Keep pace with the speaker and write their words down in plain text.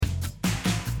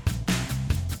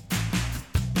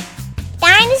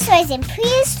dinosaurs in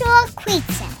prehistoric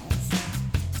creatures.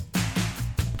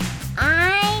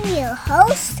 I'm your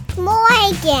host,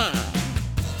 Morgan.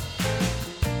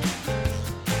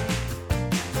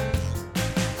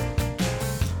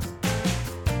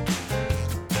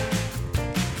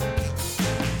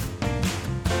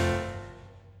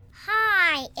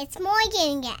 Hi, it's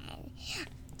Morgan again.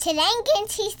 Today I'm going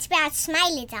to teach about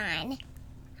Smilodon.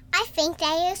 I think they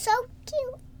are so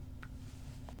cute.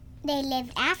 They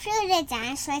lived after the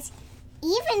dinosaurs,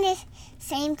 even the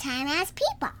same time as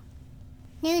people.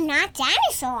 No, not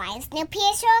dinosaurs, no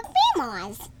prehistoric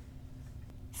mammals.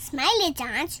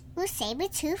 Smilodons were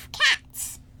saber-toothed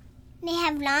cats. They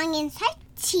have long and sharp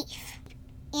teeth,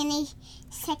 and they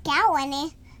stick out when they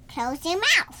close their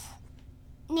mouth.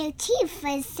 Their teeth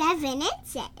were 7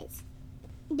 inches.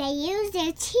 They use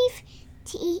their teeth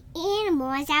to eat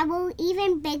animals that were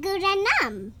even bigger than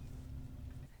them.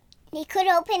 They could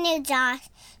open their jaws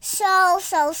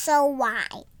so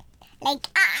wide. Like,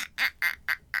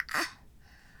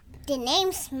 The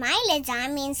name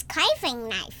Smilodon means carving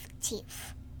knife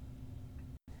teeth.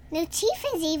 Their teeth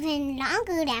is even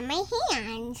longer than my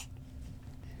hands.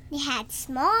 They had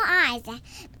small eyes that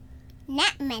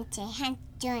not meant to hunt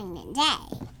during the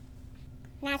day.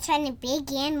 That's when the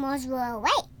big animals were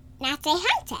awake, not they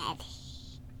hunted.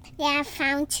 They have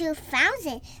found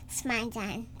 2,000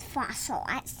 Smilodon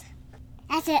fossils.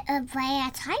 That's a Brea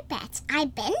Tibet.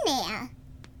 I've been there.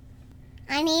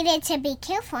 I needed to be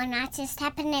careful not to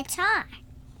step in the tar.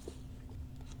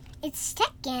 It's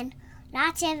sticking.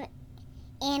 Lots of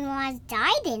animals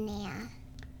died in there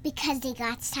because they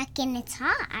got stuck in the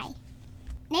tar.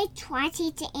 They tried to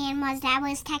eat the animals that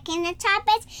were stuck in the tar,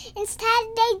 but instead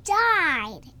they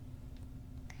died.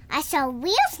 I saw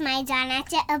real Smilodon at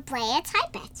the Brea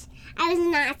Tibet. I was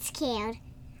not scared.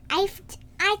 I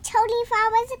totally thought I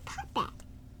was a puppet.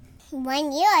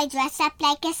 One year I dressed up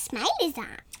like a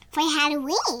Smilodon for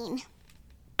Halloween.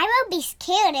 I will be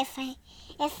scared if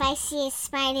I see a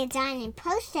Smilodon in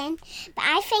person, but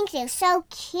I think they're so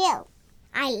cute.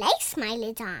 I like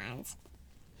Smilodons.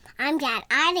 I'm glad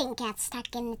I didn't get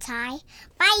stuck in the tie.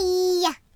 Bye!